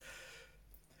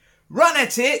Run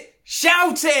at it,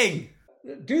 shouting!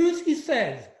 Do as he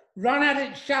says. Run at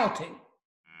it shouting.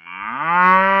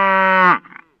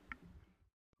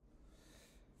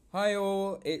 Hi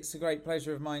all, it's a great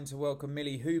pleasure of mine to welcome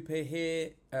Millie Hooper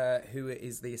here, who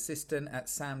is the assistant at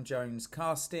Sam Jones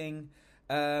Casting.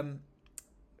 Welcome,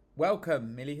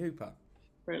 Millie Hooper.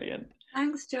 Brilliant.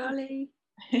 Thanks, Charlie.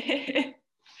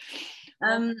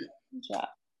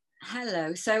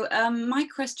 Hello. So my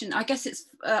question, I guess it's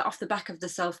off the back of the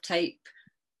self-tape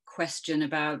question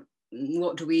about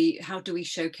how do we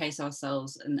showcase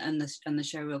ourselves and the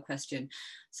showreel question.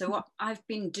 So what I've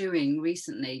been doing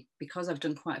recently, because I've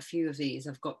done quite a few of these,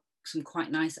 I've got some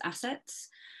quite nice assets.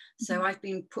 So I've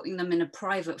been putting them in a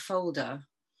private folder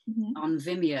on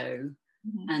Vimeo,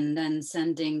 and then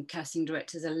sending casting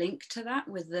directors a link to that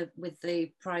with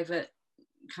the private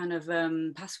kind of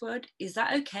password. Is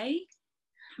that okay?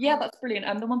 Yeah, that's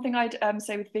brilliant. The one thing I'd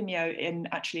say with Vimeo, in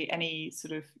actually any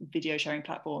sort of video sharing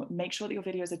platform, make sure that your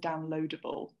videos are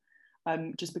downloadable.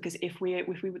 Just because if we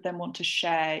would then want to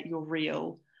share your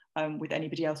reel with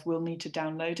anybody else, we'll need to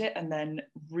download it and then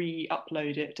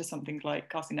re-upload it to something like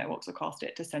Casting Networks or Cast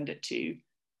It to send it to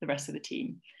the rest of the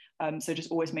team. So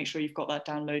just always make sure you've got that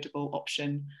downloadable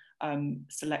option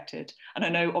selected. And I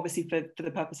know obviously for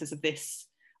the purposes of this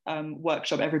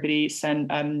workshop, everybody sent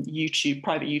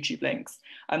private YouTube links.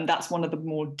 That's one of the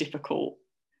more difficult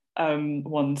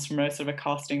ones from a sort of a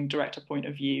casting director point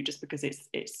of view, just because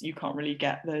it's you can't really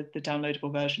get the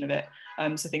downloadable version of it.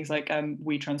 So things like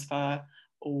WeTransfer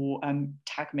or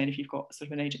Tagmin, if you've got sort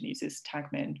of an agent that uses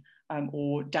Tagmin,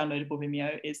 or downloadable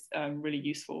Vimeo is really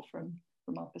useful from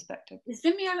our perspective. Is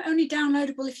Vimeo only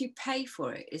downloadable if you pay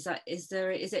for it? Is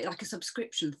it like a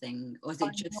subscription thing, or is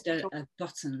it just a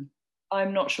button?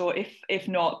 I'm not sure. If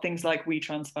not, things like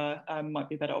WeTransfer might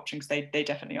be a better option, because they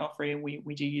definitely are free, and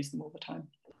we do use them all the time.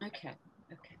 Okay.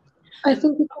 I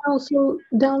think you can also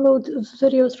download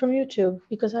videos from YouTube,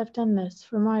 because I've done this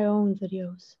for my own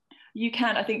videos. You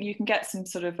can. I think you can get some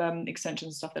sort of extensions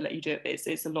and stuff that let you do it.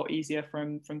 It's a lot easier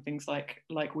from things like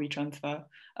WeTransfer.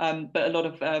 But a lot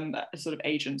of sort of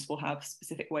agents will have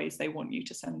specific ways they want you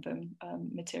to send them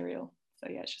material. So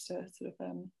yeah, it's just a sort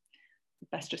of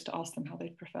best just to ask them how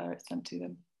they'd prefer it sent to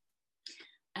them.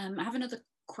 I have another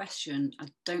question. I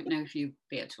don't know if you'd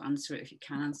be able to answer it, if you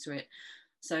can answer it.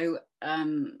 So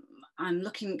I'm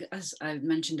looking, as I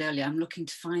mentioned earlier, I'm looking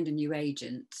to find a new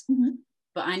agent,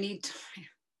 but I need to,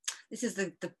 this is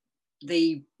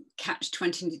the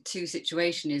catch-22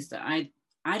 situation, is that I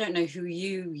don't know who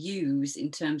you use in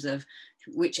terms of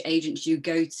which agents you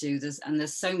go to.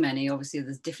 There's so many, obviously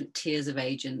there's different tiers of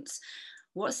agents.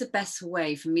 What's the best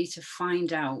way for me to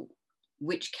find out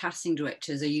which casting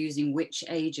directors are using which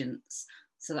agents,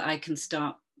 so that I can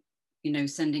start,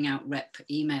 sending out rep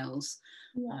emails?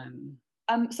 Yeah.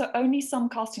 So only some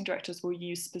casting directors will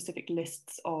use specific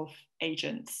lists of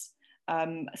agents.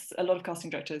 A lot of casting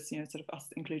directors, sort of us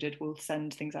included, will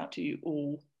send things out to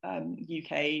all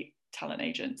UK talent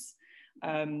agents,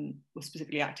 or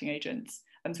specifically acting agents.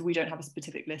 So we don't have a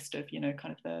specific list of,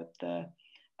 kind of the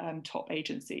top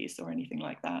agencies or anything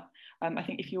like that. I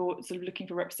think if you're sort of looking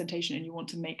for representation and you want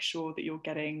to make sure that you're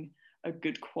getting a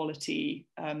good quality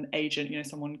agent,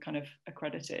 someone kind of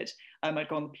accredited, I'd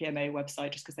go on the PMA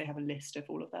website, just because they have a list of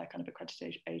all of their kind of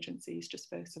accredited agencies, just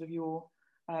for sort of your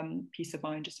peace of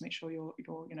mind, just to make sure you're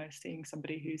seeing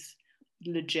somebody who's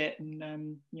legit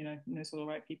and knows all the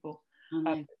right people.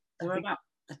 There are about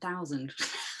 1,000.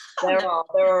 There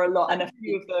are a lot, and a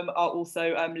few of them are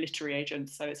also literary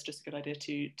agents. So it's just a good idea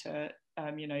to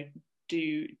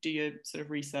do your sort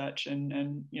of research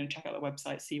and check out the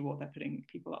website, see what they're putting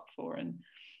people up for. And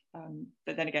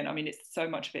but then again, I mean, it's so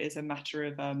much of it is a matter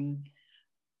of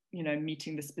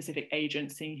meeting the specific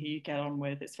agent, seeing who you get on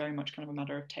with. It's very much kind of a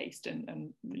matter of taste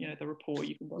and the rapport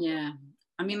you can build. Yeah,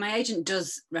 I mean, my agent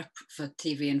does rep for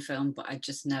TV and film, but I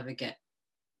just never get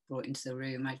brought into the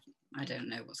room. I don't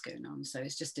know what's going on, so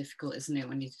it's just difficult, isn't it,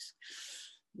 when you just...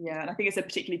 Yeah, and I think it's a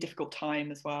particularly difficult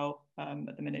time as well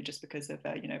at the minute, just because of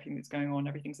everything that's going on.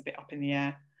 Everything's a bit up in the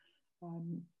air. All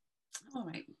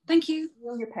right, thank you.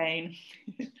 Feel your pain.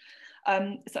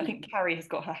 So I think Carrie has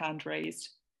got her hand raised.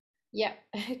 Yeah,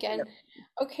 again. Yep.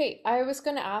 Okay, I was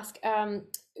going to ask,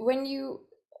 when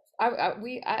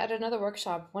we at another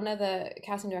workshop, one of the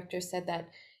casting directors said that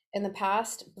in the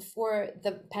past, before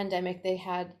the pandemic,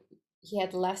 he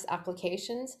had less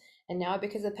applications, and now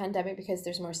because of the pandemic, because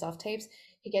there's more self-tapes,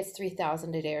 he gets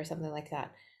 3,000 a day or something like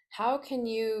that. How can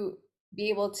you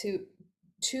be able to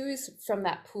choose from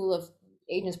that pool of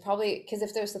agents? Probably because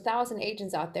if there's 1,000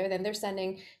 agents out there, then they're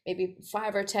sending maybe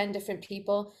 5 or 10 different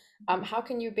people. How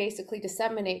can you basically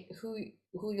disseminate who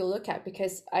you'll look at?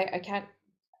 Because I can't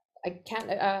I can't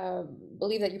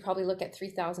believe that you probably look at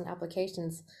 3,000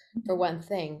 applications for one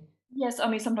thing. Yes, I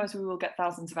mean, sometimes we will get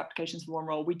thousands of applications for one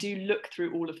role. We do look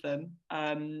through all of them.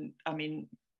 I mean,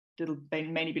 it'll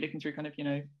mainly be looking through kind of, you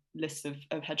know, lists of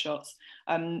headshots.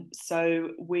 So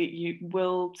you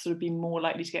will sort of be more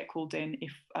likely to get called in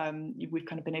if we've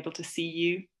kind of been able to see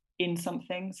you in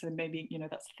something. So maybe, you know,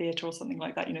 that's theatre or something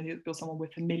like that, you know, you're someone we're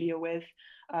familiar with,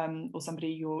 or somebody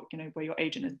you know, where your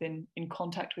agent has been in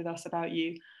contact with us about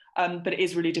you. But it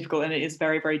is really difficult, and it is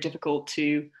very, very difficult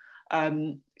to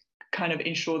kind of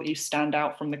ensure that you stand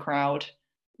out from the crowd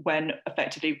when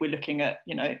effectively we're looking at,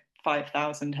 you know,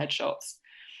 5,000 headshots,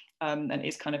 and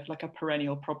it's kind of like a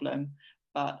perennial problem.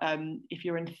 But if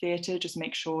you're in theatre, just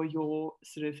make sure you're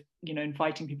sort of, you know,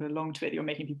 inviting people along to it, you're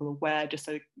making people aware, just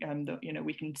so that, you know,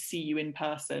 we can see you in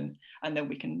person, and then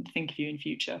we can think of you in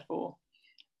future for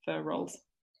roles.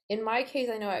 In my case,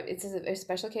 I know it's a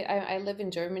special case. I live in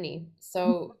Germany,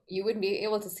 so you wouldn't be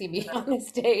able to see me on the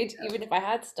stage, even if I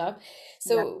had stuff.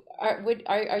 So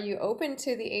are you open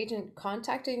to the agent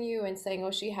contacting you and saying,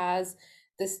 oh, she has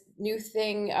this new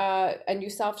thing, a new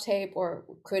self-tape, or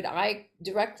could I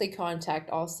directly contact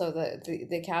also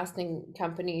the casting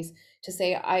companies to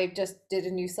say, I just did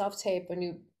a new self-tape,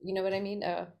 you know what I mean?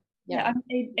 Yeah, I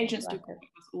mean, agents do contact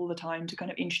us all the time to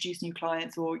kind of introduce new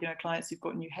clients, or, you know, clients who've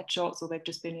got new headshots, or they've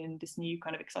just been in this new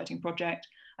kind of exciting project,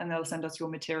 and they'll send us your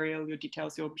material, your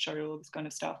details, your show, all this kind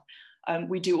of stuff.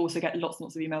 We do also get lots and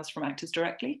lots of emails from actors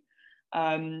directly,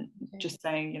 just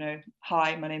saying, you know,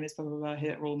 hi, my name is blah, blah, blah,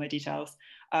 here are all my details.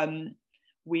 I mean,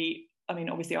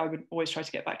 obviously I would always try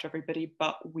to get back to everybody,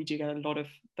 but we do get a lot of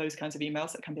those kinds of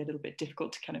emails that can be a little bit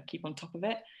difficult to kind of keep on top of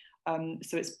it.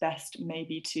 So it's best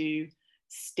maybe to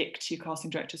stick to casting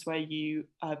directors where you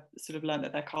sort of learn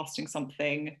that they're casting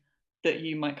something that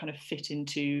you might kind of fit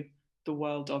into the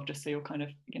world of, just so you're kind of,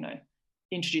 you know,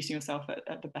 introducing yourself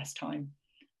at the best time.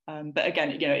 But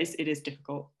again, you know, it is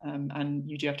difficult, and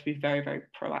you do have to be very, very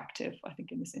proactive, I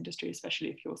think, in this industry, especially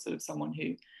if you're sort of someone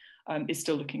who is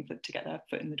still looking to get their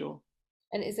foot in the door.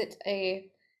 And is it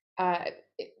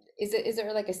is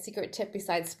there like a secret tip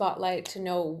besides Spotlight to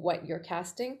know what you're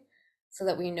casting, so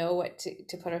that we know what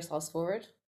to put ourselves forward?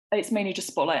 It's mainly just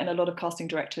Spotlight, and a lot of casting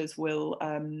directors will,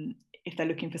 if they're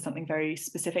looking for something very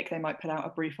specific, they might put out a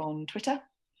brief on Twitter.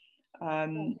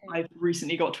 Okay. I've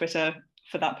recently got Twitter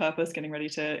for that purpose, getting ready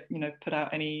to, you know, put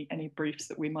out any briefs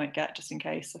that we might get, just in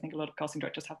case. I think a lot of casting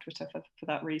directors have Twitter for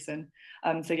that reason.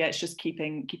 So yeah, it's just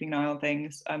keeping an eye on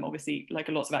things. Obviously, like,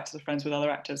 lots of actors are friends with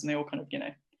other actors, and they all kind of, you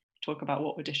know, talk about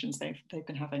what auditions they've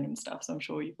been having and stuff. So I'm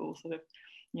sure you've all sort of,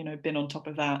 you know, been on top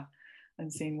of that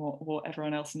and seeing what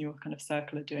everyone else in your kind of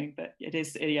circle are doing. But it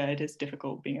is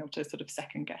difficult being able to sort of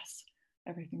second guess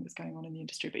everything that's going on in the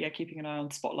industry. But yeah, keeping an eye on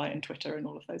Spotlight and Twitter and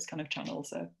all of those kind of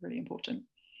channels are really important.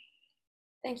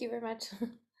 Thank you very much.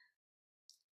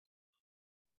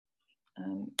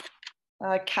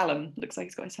 Callum looks like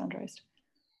he's got his hand raised.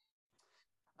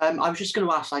 I was just going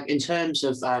to ask, like, in terms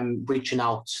of reaching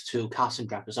out to casting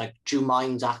directors, like, do you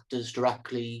mind actors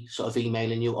directly sort of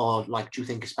emailing you, or like, do you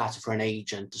think it's better for an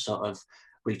agent to sort of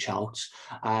reach out?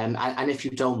 And if you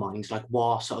don't mind, like,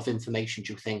 what sort of information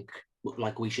do you think,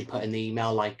 like, we should put in the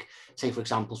email? Like, say for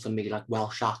example, for me, like,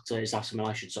 Welsh actor, is that something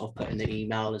I should sort of put in the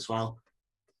email as well?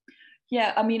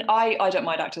 Yeah, I mean, I don't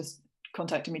mind actors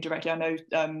contacting me directly. I know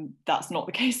that's not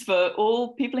the case for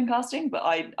all people in casting, but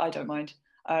I don't mind.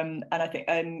 And I think,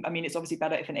 I mean, it's obviously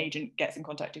better if an agent gets in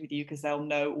contact with you, because they'll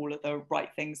know all of the right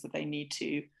things that they need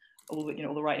to, all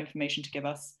the right information to give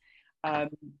us. I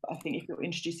think if you're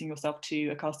introducing yourself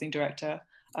to a casting director,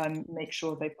 make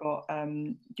sure they've got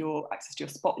your access to your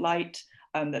Spotlight,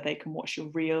 that they can watch your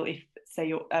reel. If,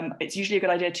 say, it's usually a good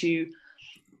idea to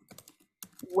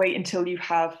wait until you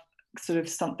have sort of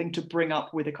something to bring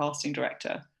up with a casting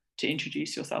director to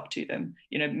introduce yourself to them.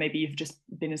 You know, maybe you've just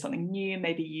been in something new,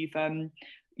 maybe you've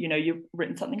you know, you've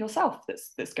written something yourself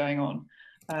that's going on,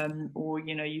 or,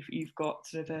 you know, you've got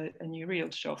sort of a new reel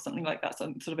to show off, something like that,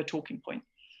 some sort of a talking point,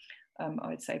 I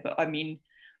would say. But I mean,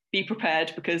 be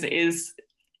prepared, because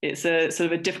it's a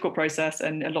sort of a difficult process,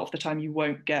 and a lot of the time you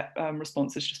won't get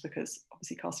responses, just because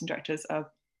obviously casting directors are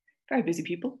very busy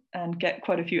people and get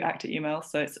quite a few actor emails.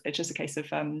 So it's just a case of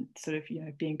sort of, you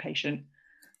know, being patient.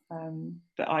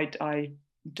 But I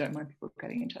don't mind people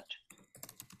getting in touch.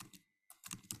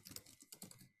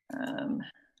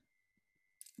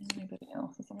 Anybody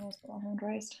else? Has someone else got their hand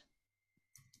raised?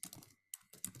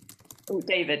 Oh,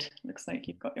 David, looks like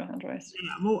you've got your hand raised.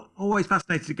 Yeah, I'm always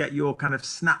fascinated to get your kind of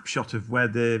snapshot of where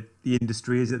the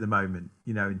industry is at the moment,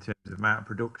 you know, in terms of amount of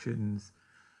productions,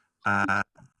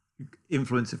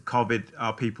 influence of COVID.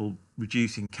 Are people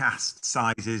reducing cast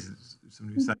sizes?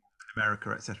 Somebody was saying America,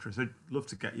 etc. So I'd love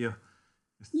to get your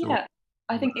Yeah,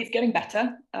 I think it's getting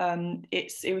better.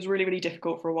 It was really, really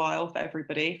difficult for a while for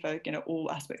everybody, for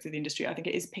all aspects of the industry. I think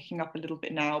it is picking up a little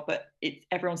bit now, but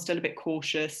everyone's still a bit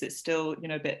cautious. It's still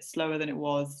a bit slower than it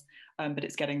was, but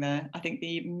it's getting there. I think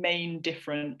the main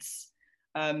difference,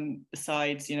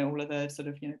 besides all of the sort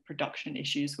of production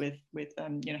issues with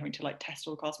having to like test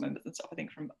all the cast members and stuff, I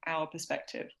think from our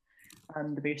perspective,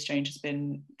 the biggest change has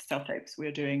been self-tapes. We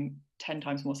are doing 10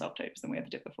 times more self-tapes than we ever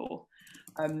did before,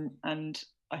 and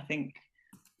I think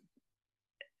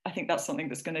that's something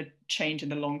that's going to change in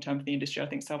the long term for the industry. I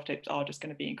think self-tapes are just going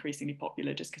to be increasingly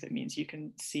popular, just because it means you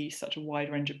can see such a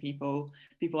wide range of people.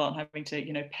 People aren't having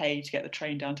to pay to get the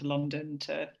train down to London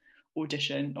to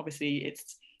audition. Obviously,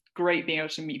 it's great being able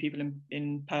to meet people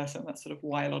in person. That's sort of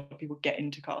why a lot of people get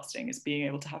into casting, is being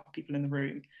able to have people in the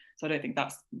room. So I don't think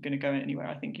that's going to go anywhere.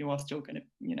 I think you are still going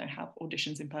to have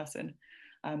auditions in person,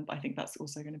 but I think that's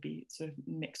also going to be sort of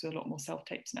mixed with a lot more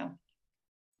self-tapes now.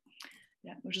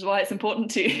 Yeah, which is why it's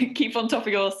important to keep on top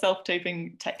of your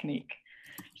self-taping technique.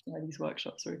 These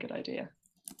workshops are a good idea.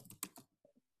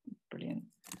 Brilliant.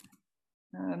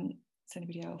 Does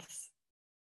anybody else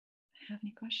have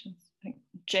any questions? I think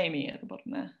Jamie at the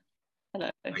bottom there. Hello.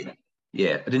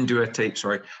 Yeah, I didn't do a tape,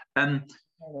 sorry.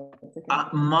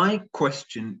 My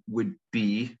question would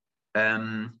be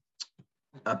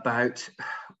about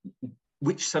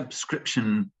which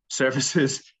subscription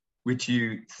services would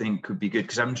you think could be good?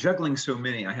 Because I'm juggling so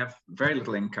many. I have very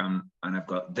little income, and I've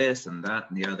got this and that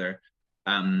and the other.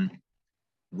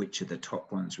 Which are the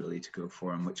top ones really to go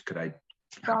for, and which could I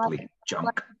happily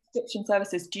junk? Subscription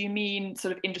services, do you mean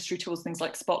sort of industry tools, things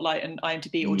like Spotlight and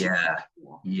IMDb? Or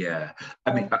yeah.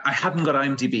 I mean, I haven't got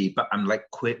IMDb, but I'm like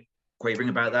quavering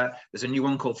about that. There's a new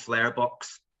one called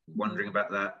Flarebox. Wondering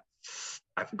about that.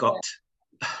 I've got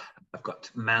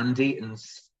Mandy and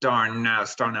Star Now.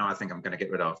 Star Now, I think I'm going to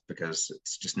get rid of because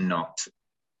it's just not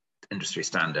industry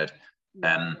standard.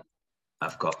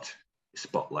 I've got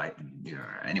Spotlight.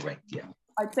 Anyway, yeah.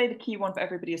 I'd say the key one for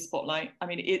everybody is Spotlight. I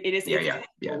mean, it is to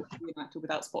be an actor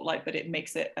without Spotlight, but it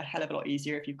makes it a hell of a lot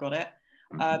easier if you've got it.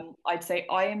 I'd say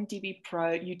IMDb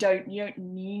Pro. You don't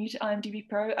need IMDb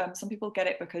Pro. Some people get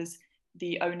it because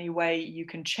the only way you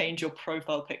can change your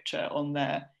profile picture on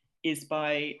there is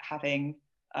by having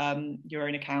your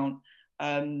own account.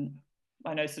 I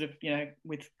know sort of,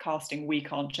 with casting, we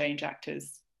can't change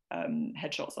actors'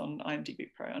 headshots on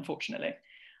IMDb Pro, unfortunately.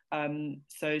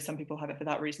 So some people have it for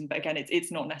that reason, but again,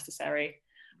 it's not necessary.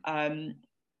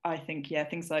 I think,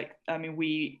 things like,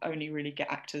 we only really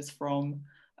get actors from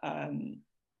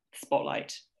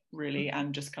Spotlight, really,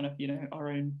 and just kind of, our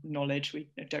own knowledge. We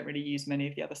don't really use many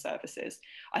of the other services.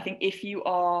 I think if you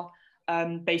are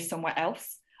based somewhere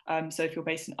else, so if you're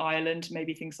based in Ireland,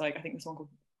 maybe things like, I think there's one called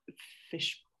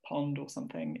Fish Pond or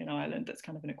something in Ireland that's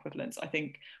kind of an equivalence. I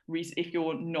think if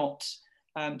you're not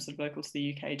sort of local to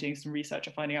the UK, doing some research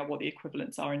and finding out what the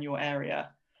equivalents are in your area.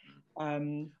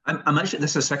 I'm actually,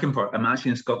 this is the second part, I'm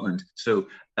actually in Scotland, so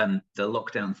the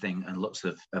lockdown thing and lots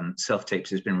of self-tapes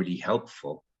has been really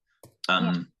helpful,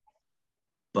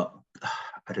 but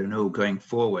I don't know, going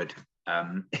forward,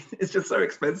 it's just so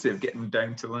expensive getting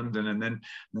down to London and then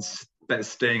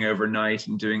staying overnight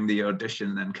and doing the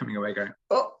audition, then coming away going,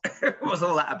 oh, what was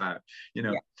all that about,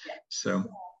 so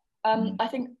I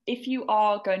think if you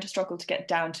are going to struggle to get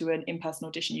down to an in-person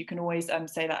audition, you can always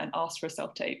say that and ask for a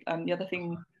self-tape. The other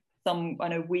thing I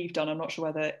know we've done, I'm not sure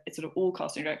whether it's sort of all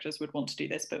casting directors would want to do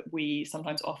this, but we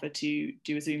sometimes offer to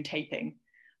do a Zoom taping.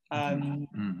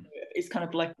 It's kind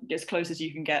of like as close as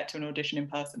you can get to an audition in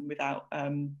person without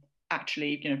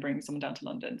actually, bringing someone down to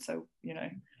London. So,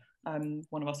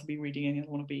 one of us will be reading and the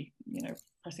other one will be,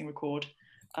 pressing record.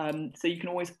 So you can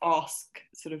always ask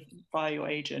sort of via your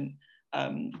agent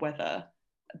whether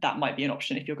that might be an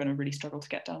option if you're going to really struggle to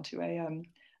get down to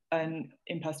an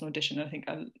in-person audition. I think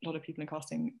a lot of people in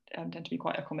casting tend to be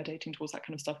quite accommodating towards that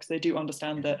kind of stuff, because they do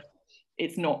understand that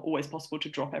it's not always possible to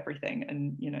drop everything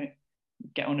and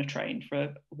get on a train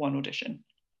for one audition.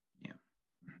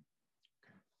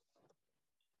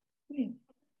 Brilliant.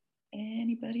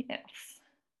 Anybody else?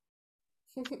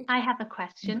 I have a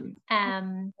question.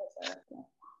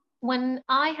 When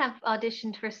I have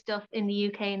auditioned for stuff in the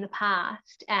UK in the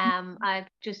past, I've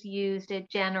just used a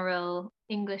general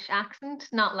English accent,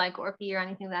 not like RP or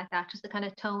anything like that, just a kind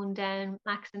of toned down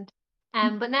accent.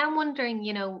 But now I'm wondering,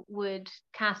 would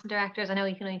casting directors, I know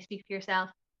you can only speak for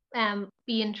yourself,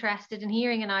 be interested in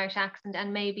hearing an Irish accent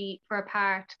and maybe for a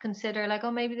part consider like, oh,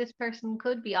 maybe this person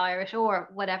could be Irish or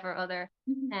whatever other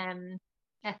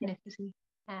ethnicity.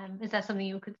 Is that something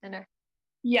you would consider?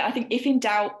 Yeah, I think if in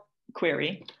doubt,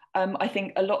 query. I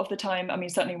think a lot of the time, I mean,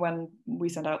 certainly when we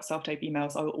send out self-tape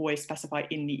emails, I will always specify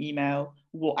in the email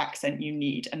what accent you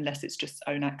need, unless it's just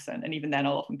own accent. And even then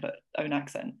I'll often put own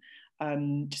accent,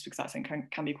 just because accent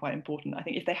can be quite important. I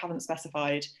think if they haven't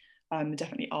specified,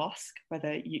 definitely ask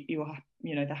whether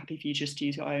they're happy for you just to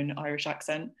use your own Irish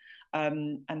accent.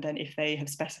 And then if they have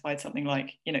specified something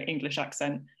like, English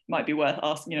accent, it might be worth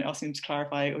asking them to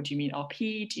clarify, or do you mean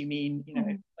RP? Do you mean,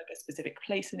 like a specific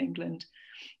place in England?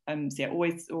 So yeah,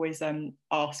 always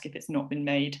ask if it's not been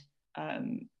made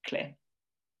clear.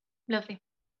 Lovely.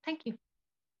 Thank you.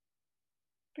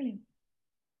 Brilliant.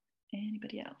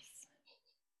 Anybody else?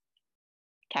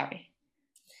 Carrie.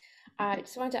 I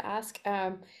just wanted to ask,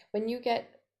 when you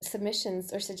get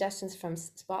submissions or suggestions from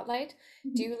Spotlight,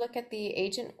 do you look at the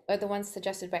agent or the ones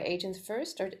suggested by agents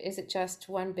first, or is it just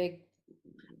one big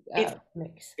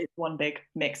mix? It's one big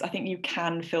mix. I think you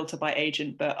can filter by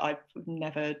agent, but I've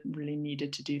never really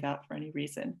needed to do that for any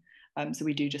reason. So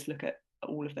we do just look at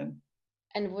all of them.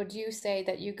 And would you say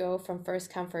that you go from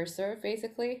first come, first serve,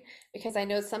 basically? Because I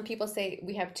know some people say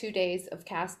we have 2 days of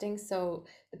casting, so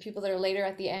the people that are later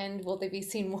at the end, will they be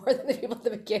seen more than the people at the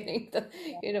beginning?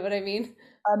 You know what I mean?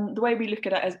 The way we look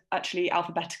at it is actually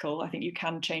alphabetical. I think you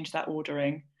can change that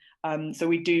ordering. So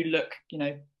we do look,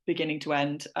 beginning to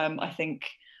end. I think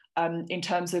in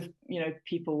terms of,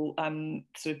 people,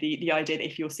 sort of the idea that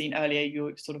if you're seen earlier,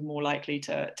 you're sort of more likely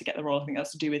to get the role. I think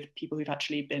that's to do with people who've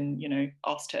actually been,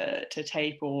 asked to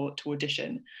tape or to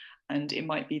audition. And it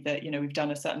might be that, we've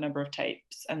done a certain number of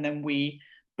tapes, and then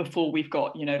before we've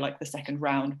got, like the second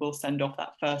round, we'll send off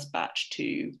that first batch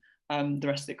to the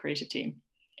rest of the creative team.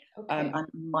 Okay. And it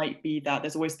might be that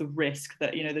there's always the risk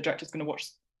that, the director's going to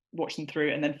watch them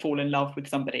through and then fall in love with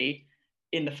somebody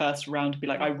in the first round, to be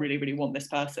like, I really, really want this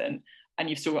person, and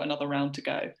you've still got another round to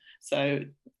go. So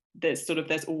there's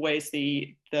always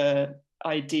the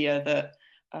idea that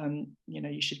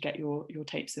you should get your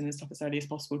tapes in and stuff as early as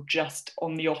possible, just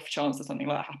on the off chance that something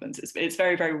like that happens. It's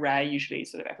very, very rare. Usually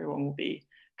sort of everyone will be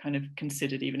kind of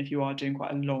considered, even if you are doing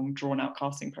quite a long drawn out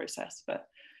casting process. But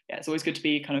yeah, it's always good to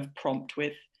be kind of prompt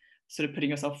with sort of putting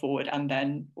yourself forward and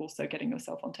then also getting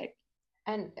yourself on tape.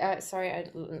 And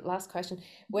sorry, last question.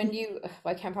 When you,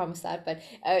 I can't promise that, but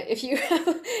if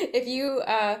you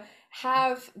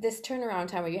have this turnaround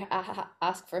time where you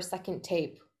ask for a second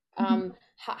tape,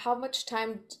 how much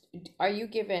time are you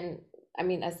given? I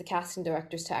mean, as the casting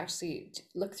directors, to actually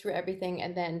look through everything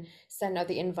and then send out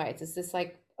the invites? Is this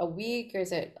like a week, or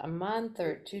is it a month,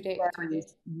 or 2 days?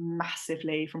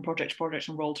 Massively from project to project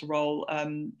and role to role.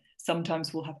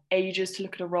 Sometimes we'll have ages to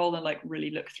look at a role and like really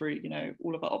look through,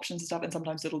 all of our options and stuff. And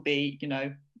sometimes it'll be,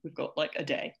 we've got like a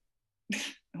day.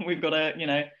 We've got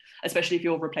to, especially if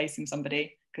you're replacing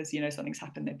somebody because, something's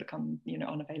happened, they've become,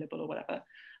 unavailable or whatever.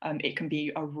 It can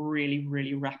be a really,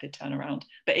 really rapid turnaround,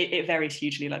 but it varies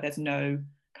hugely. Like there's no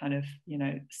kind of,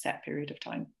 set period of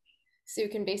time. So you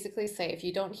can basically say, if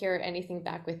you don't hear anything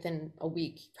back within a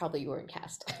week, probably you weren't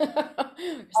cast.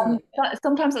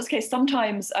 Sometimes that's the case.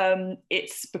 Sometimes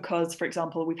it's because, for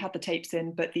example, we've had the tapes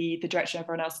in, but the director and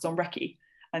everyone else is on recce,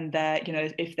 and they're,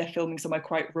 if they're filming somewhere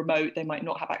quite remote, they might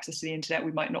not have access to the internet.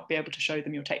 We might not be able to show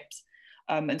them your tapes,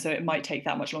 and so it might take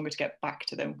that much longer to get back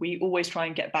to them. We always try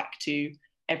and get back to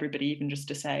everybody, even just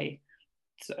to say,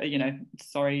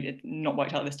 sorry, it not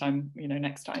worked out this time.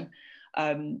 Next time.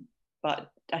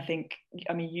 But I think,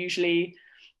 usually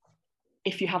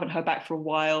if you haven't heard back for a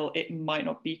while, it might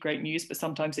not be great news, but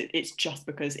sometimes it's just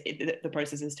because the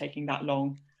process is taking that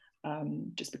long,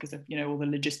 just because of, all the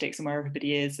logistics and where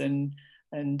everybody is and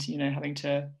having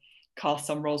to cast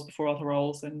some roles before other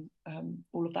roles and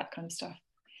all of that kind of stuff.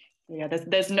 Yeah,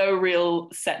 there's no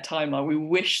real set timeline. We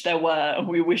wish there were, and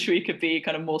we wish we could be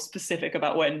kind of more specific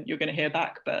about when you're going to hear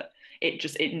back, but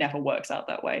it never works out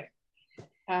that way.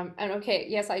 And okay,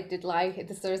 yes, I did lie.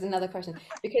 There was another question,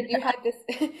 because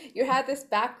you had this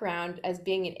background as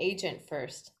being an agent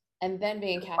first, and then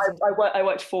being cast. I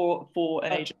worked for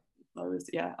an agent. I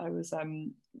was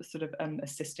sort of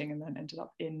assisting, and then ended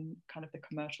up in kind of the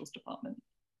commercials department.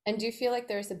 And do you feel like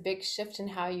there's a big shift in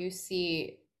how you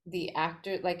see the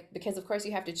actor, because of course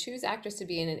you have to choose actors to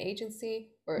be in an agency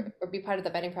or be part of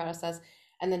the vetting process,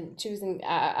 and then choosing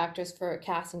actors for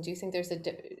casting? Do you think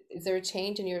is there a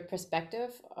change in your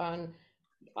perspective on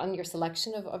your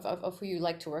selection of who you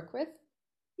like to work with?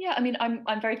 Yeah,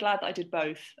 I'm very glad that I did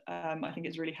both. I think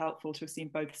it's really helpful to have seen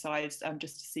both sides,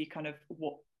 just to see kind of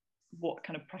what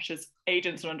kind of pressures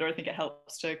agents are under. I think it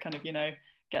helps to kind of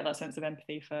get that sense of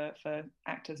empathy for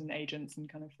actors and agents and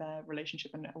kind of their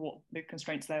relationship and what the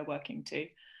constraints they're working to.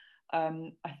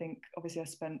 I think obviously I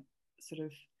spent sort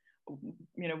of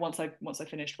you know, once I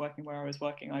finished working where I was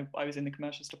working, I was in the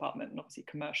commercials department, and obviously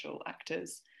commercial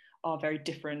actors are very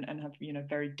different and have, you know,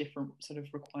 very different sort of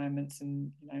requirements,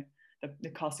 and, you know, the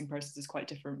casting process is quite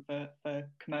different for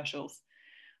commercials.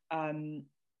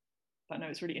 But no,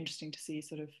 it's really interesting to see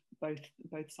sort of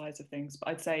both sides of things. But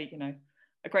I'd say, you know,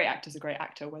 a great actor is a great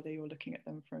actor, whether you're looking at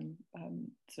them from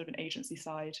sort of an agency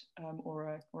side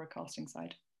or a casting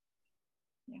side.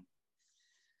 Yeah.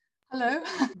 Hello.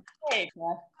 Hey,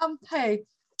 Claire. Hey.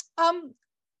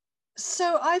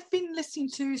 So I've been listening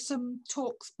to some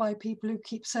talks by people who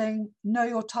keep saying, know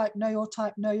your type, know your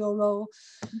type, know your role.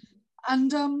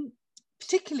 And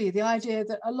particularly the idea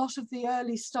that a lot of the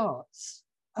early starts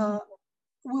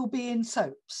will be in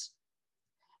soaps,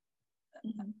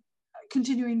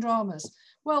 continuing dramas.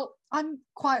 Well, I'm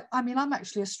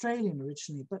actually Australian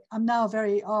originally, but I'm now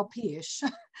very RP-ish. So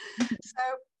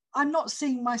I'm not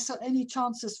seeing myself any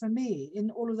chances for me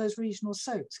in all of those regional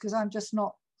soaps because I'm just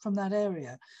not from that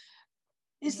area.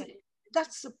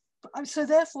 So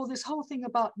therefore this whole thing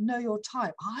about know your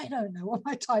type, I don't know what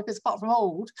my type is apart from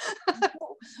old.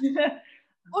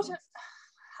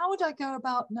 How would I go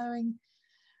about knowing?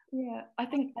 Yeah, I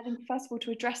think first of all,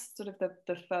 to address sort of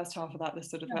the first half of that, the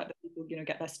sort of fact that people, you know,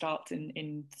 get their starts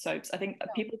in soaps. I think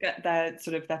people get their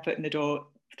foot in the door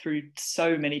through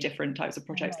so many different types of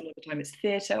projects. A lot of the time it's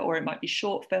theatre, or it might be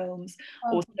short films,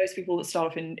 or those people that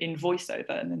start off in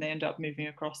voiceover and then they end up moving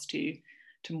across to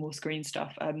more screen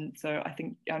stuff. So I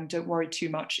think don't worry too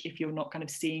much if you're not kind of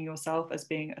seeing yourself as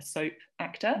being a soap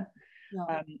actor.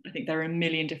 I think there are a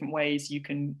million different ways you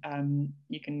can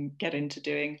get into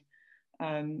doing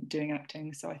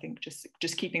acting. So I think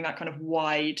just keeping that kind of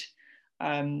wide,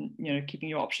 you know, keeping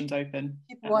your options open.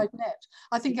 Keep a wide net.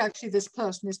 I think actually this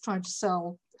person is trying to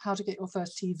sell how to get your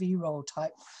first TV role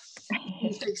type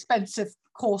expensive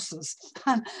courses,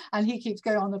 and he keeps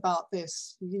going on about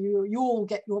this. You all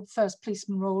get your first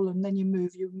policeman role, and then you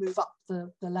move up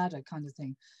the ladder kind of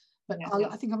thing. But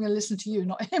I think I'm going to listen to you,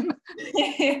 not him.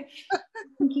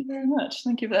 Thank you very much.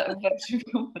 Thank you for that vote of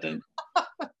confidence.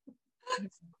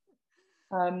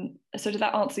 So did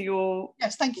that answer your...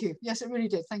 Yes, thank you. Yes, it really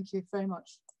did. Thank you very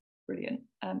much. Brilliant.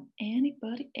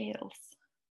 Anybody else?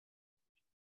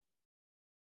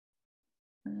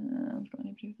 I've got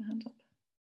anybody with their hand up?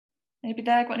 Anybody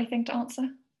there got anything to answer?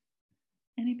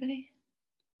 Anybody?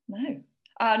 No.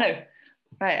 No.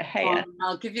 Right, hey.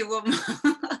 I'll give you one more.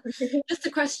 Just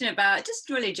a question about, just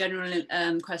really general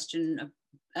question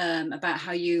about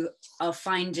how you are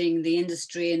finding the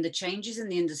industry and the changes in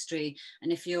the industry,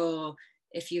 and if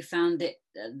you found that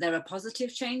there are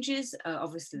positive changes.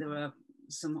 Obviously there are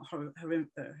some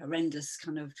horrendous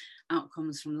kind of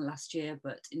outcomes from the last year,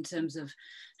 but in terms of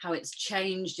how it's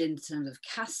changed in terms of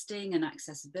casting and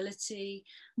accessibility,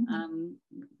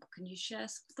 can you share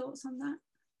some thoughts on that?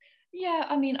 Yeah,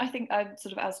 I mean, I think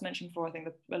sort of, as mentioned before, I think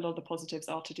a lot of the positives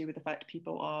are to do with the fact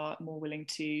people are more willing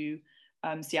to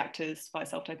see actors via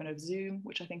self-tape and over Zoom,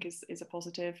 which I think is a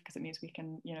positive, because it means we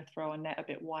can, you know, throw our net a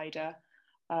bit wider.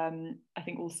 I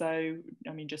think also,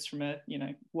 I mean, just from a, you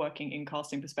know, working in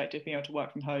casting perspective, being able to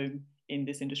work from home in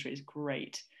this industry is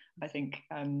great. I think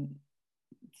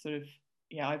sort of,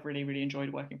 yeah, I've really enjoyed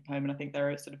working from home, and I think there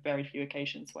are sort of very few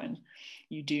occasions when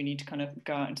you do need to kind of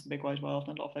go out into the big wide world,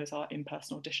 and a lot of those are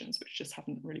in-person auditions, which just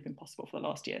haven't really been possible for the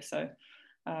last year. So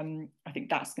I think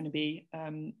that's going to be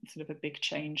sort of a big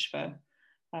change for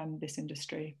this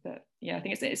industry. But yeah, I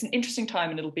think it's an interesting time,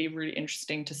 and it'll be really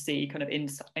interesting to see kind of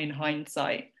in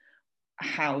hindsight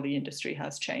how the industry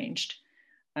has changed,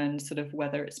 and sort of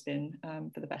whether it's been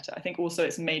for the better. I think also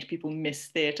it's made people miss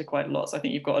theatre quite a lot. So I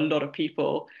think you've got a lot of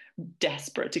people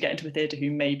desperate to get into a theatre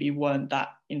who maybe weren't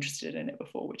that interested in it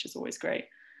before, which is always great.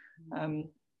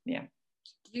 Yeah.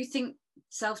 Do you think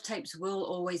self-tapes will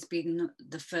always be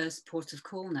the first port of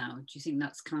call now? Do you think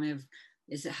that's kind of,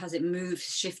 has it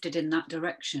shifted in that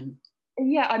direction?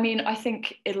 Yeah, I mean, I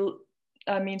think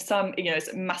some, you know,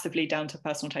 it's massively down to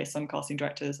personal taste. Some casting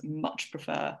directors much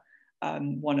prefer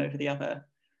one over the other.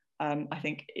 I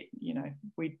think, you know,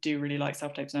 we do really like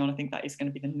self-tapes now, and I think that is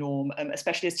going to be the norm,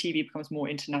 especially as TV becomes more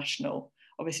international.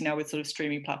 Obviously now with sort of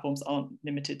streaming platforms aren't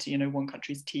limited to, you know, one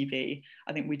country's TV.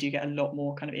 I think we do get a lot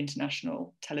more kind of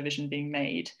international television being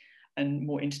made and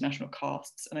more international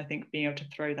casts. And I think being able to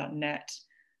throw that net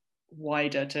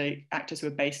wider to actors who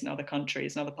are based in other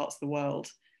countries and other parts of the world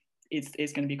is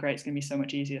going to be great. It's going to be so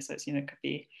much easier. So it's, you know, it could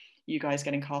be you guys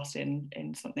getting cast in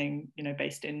something, you know,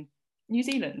 based in New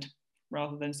Zealand,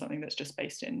 rather than something that's just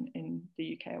based in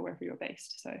the UK or wherever you're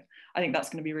based. So I think that's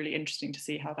going to be really interesting to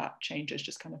see how that changes,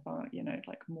 just kind of, you know,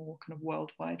 like more kind of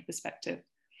worldwide perspective.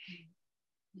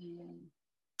 Yeah.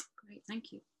 Great,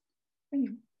 thank you.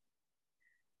 Brilliant.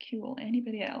 Cool.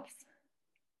 Anybody else?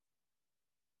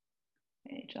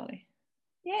 Hey, Charlie.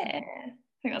 Yeah, I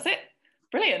think that's it.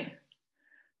 Brilliant.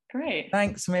 Great.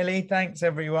 Thanks, Millie. Thanks,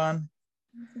 everyone.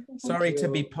 Sorry to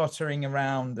be pottering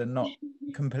around and not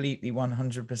completely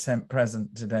 100%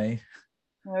 present today.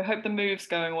 I hope the move's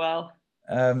going well.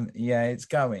 Yeah, it's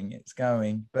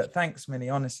going. But thanks, Millie.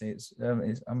 Honestly,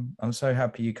 I'm so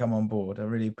happy you come on board. I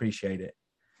really appreciate it.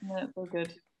 No, it's all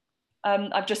good.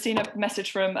 I've just seen a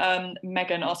message from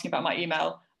Megan asking about my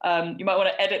email. You might want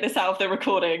to edit this out of the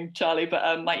recording, Charlie,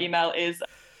 but my email is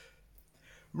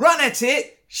run at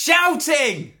it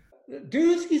shouting.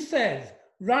 Do as he says,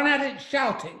 run at it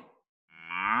shouting.